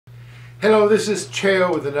Hello, this is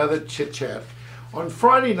Cheo with another Chit Chat. On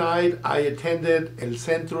Friday night, I attended El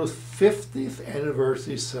Centro's 50th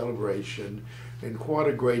anniversary celebration, and what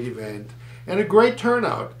a great event and a great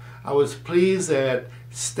turnout. I was pleased that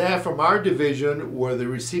staff from our division were the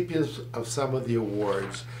recipients of some of the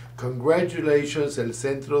awards. Congratulations El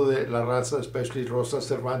Centro de la Raza, especially Rosa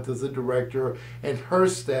Cervantes, the director, and her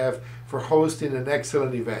staff for hosting an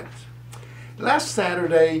excellent event. Last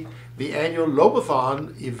Saturday, the annual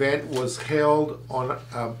LoboTHON event was held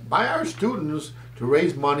by our students to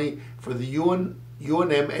raise money for the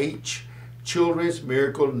UNMH Children's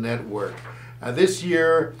Miracle Network. This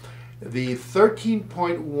year, the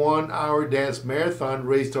 13.1-hour dance marathon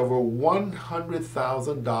raised over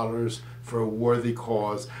 $100,000 for a worthy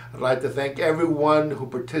cause. I'd like to thank everyone who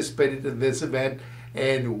participated in this event,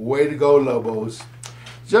 and way to go, Lobos.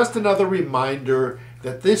 Just another reminder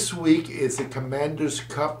that this week is the Commander's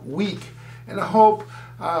Cup week, and I hope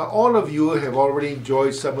all of you have already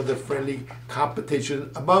enjoyed some of the friendly competition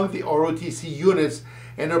among the ROTC units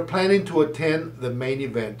and are planning to attend the main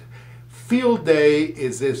event. Field Day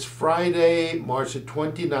is this Friday, March the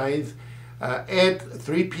 29th at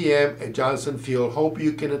 3 p.m. at Johnson Field. Hope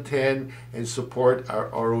you can attend and support our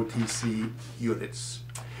ROTC units.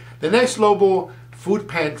 The next Lobo Food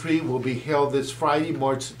Pantry will be held this Friday,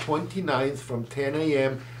 March 29th from 10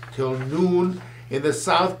 a.m. till noon in the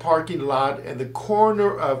south parking lot at the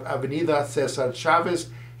corner of Avenida Cesar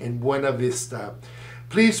Chavez and Buena Vista.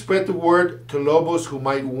 Please spread the word to Lobos who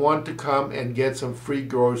might want to come and get some free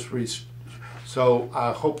groceries. So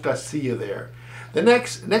I hope to see you there. The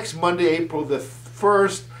next Monday, April the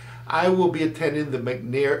 1st, I will be attending the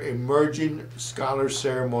McNair Emerging Scholars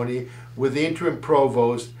ceremony with the interim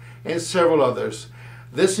provost and several others.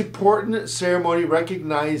 This important ceremony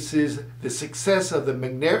recognizes the success of the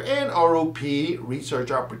McNair and ROP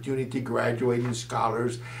Research Opportunity graduating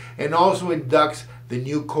scholars and also inducts the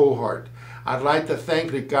new cohort. I'd like to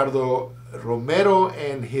thank Ricardo Romero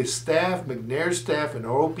and his staff, McNair staff and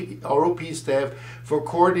ROP staff, for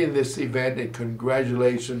coordinating this event, and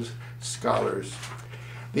congratulations, scholars.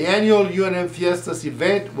 The annual UNM Fiestas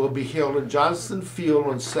event will be held in Johnson Field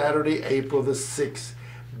on Saturday, April the 6th,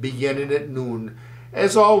 beginning at noon.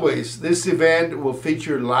 As always, this event will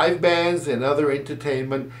feature live bands and other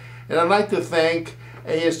entertainment, and I'd like to thank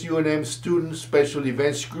ASUNM Student Special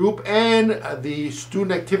Events Group and the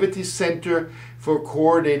Student Activities Center for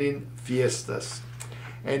coordinating Fiestas.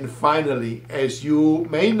 And finally, as you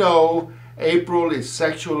may know, April is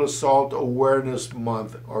Sexual Assault Awareness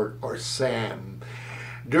Month, or SAAM.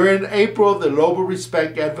 During April, the Lobo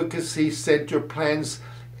Respect Advocacy Center plans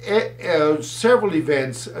several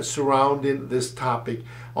events surrounding this topic.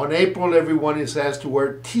 On April, everyone is asked to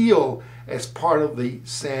wear teal as part of the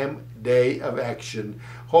SAAM Day of Action.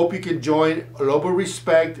 Hope you can join Lobo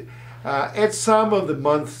Respect at some of the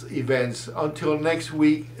month's events. Until next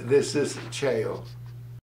week, this is Cheo.